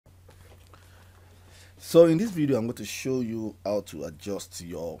So in this video, I'm going to show you how to adjust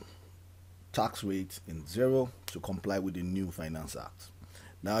your tax rate in Xero to comply with the new Finance Act.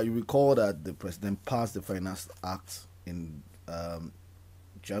 Now you recall that the president passed the Finance Act in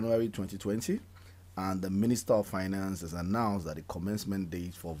January 2020, and the Minister of Finance has announced that the commencement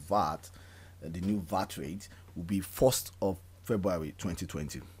date for VAT, the new VAT rate, will be 1st of February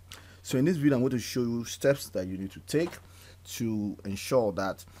 2020. So in this video, I'm going to show you steps that you need to take to ensure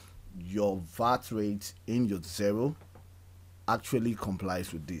that your VAT rate in your Xero actually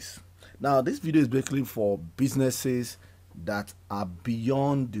complies with this. Now, this video is basically for businesses that are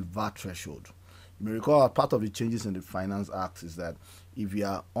beyond the VAT threshold. You may recall part of the changes in the Finance Act is that if you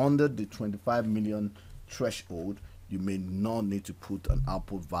are under the 25 million threshold, you may not need to put an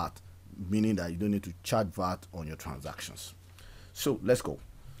output VAT, meaning that you don't need to charge VAT on your transactions. So let's go.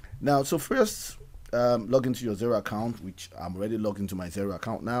 Now, so first, log into your Xero account, which I'm already logged into my Xero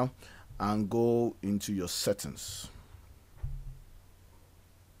account now, and go into your settings.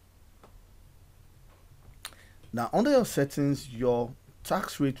 Now, under your settings, your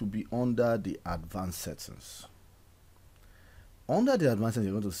tax rate will be under the advanced settings. Under the advanced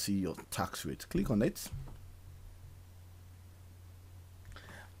settings, you're going to see your tax rate. Click on it,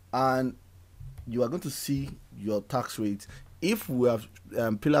 and you are going to see your tax rate. If we have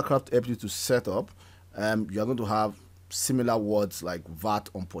Pillarcraft helped you to set up, you are going to have similar words like VAT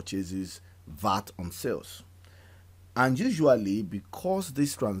on purchases, VAT on sales. And usually, because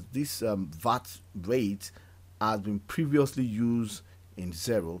this VAT rate has been previously used in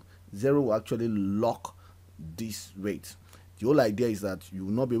Xero, Xero will actually lock this rate. The whole idea is that you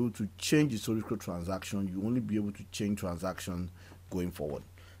will not be able to change historical transaction. You will only be able to change transaction going forward.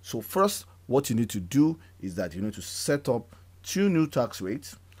 So first, what you need to do is that you need to set up two new tax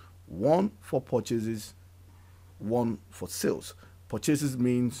rates, one for purchases, one for sales. Purchases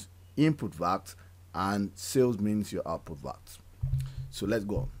means input VAT and sales means your output VAT. So let's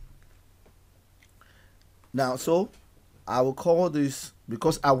go on. Now, so I will call this,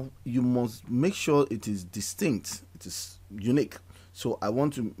 because you must make sure it is distinct, it is unique. So I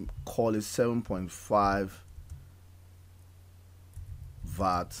want to call it 7.5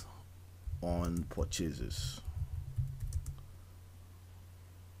 VAT on purchases.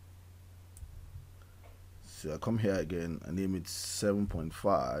 So I come here again and name it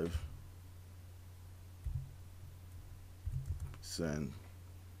 7.5%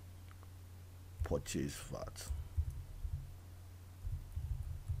 purchase VAT.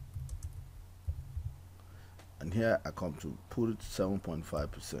 And here I come to put it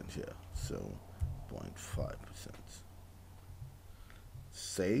 7.5% here. 7.5%.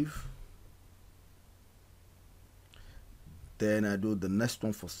 Save. Then I do the next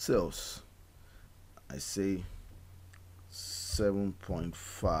one for sales. I say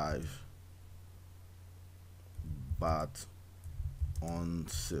 7.5 VAT on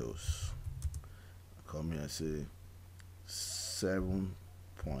sales. I come here and say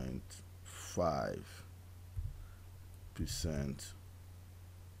 7.5%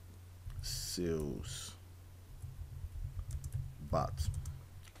 sales VAT.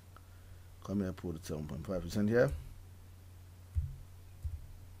 Come here, put 7.5% here.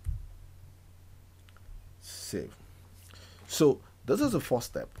 Save. So this is the first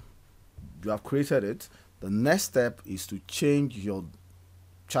step. You have created it. The next step is to change your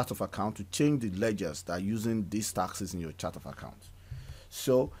chart of account, to change the ledgers that are using these taxes in your chart of account.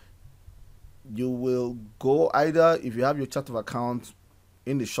 So you will go either, if you have your chart of account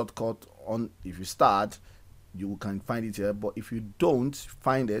in the shortcut on, if you start, you can find it here. But if you don't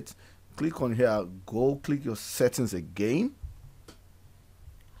find it, click on here, go click your settings again,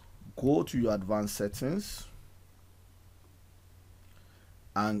 go to your advanced settings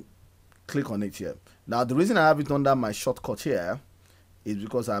and click on it here. Now the reason I have it under my shortcut here is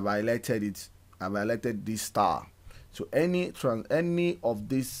because I've highlighted it. I've highlighted this star. So any of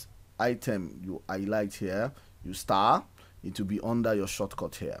this item you highlight here, you star, it will be under your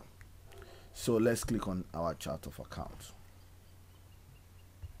shortcut here. So let's click on our chart of account.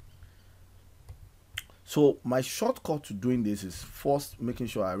 So my shortcut to doing this is first making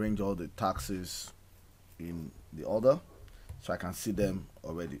sure I arrange all the taxes in the order so I can see them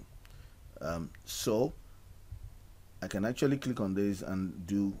already. So I can actually click on this and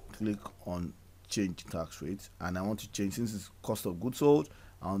click on change tax rate, and I want to change, since it's cost of goods sold,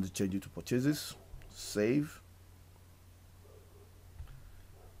 I want to change it to purchases. Save.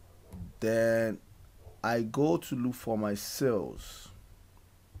 Then I go to look for my sales.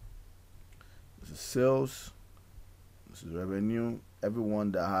 This is sales, this is revenue.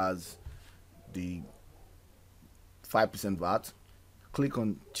 Everyone that has the 5% VAT, click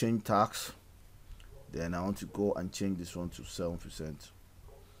on change tax, Then I want to go and change this one to 7%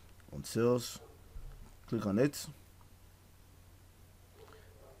 on sales. Click on it,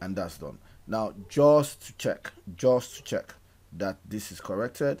 and that's done. Now just to check that this is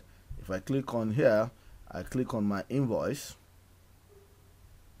corrected, if I click on here, I click on my invoice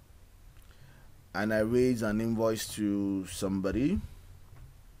and I raise an invoice to somebody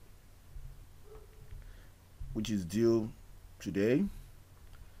which is due today,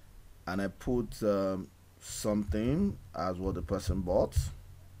 and I put something as what the person bought,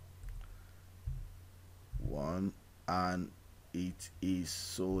 one, and it is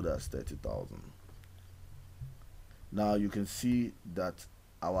sold as 30,000. Now you can see that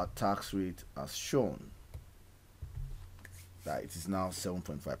our tax rate has shown that it is now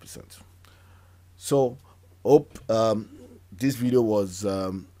 7.5%. So hope this video was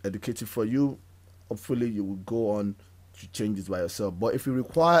educative for you. Hopefully you will go on to change this by yourself, but if you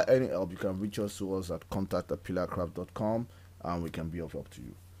require any help, you can reach us to us at contact@pillarcraft.com and we can be of help to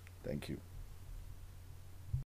you. Thank you.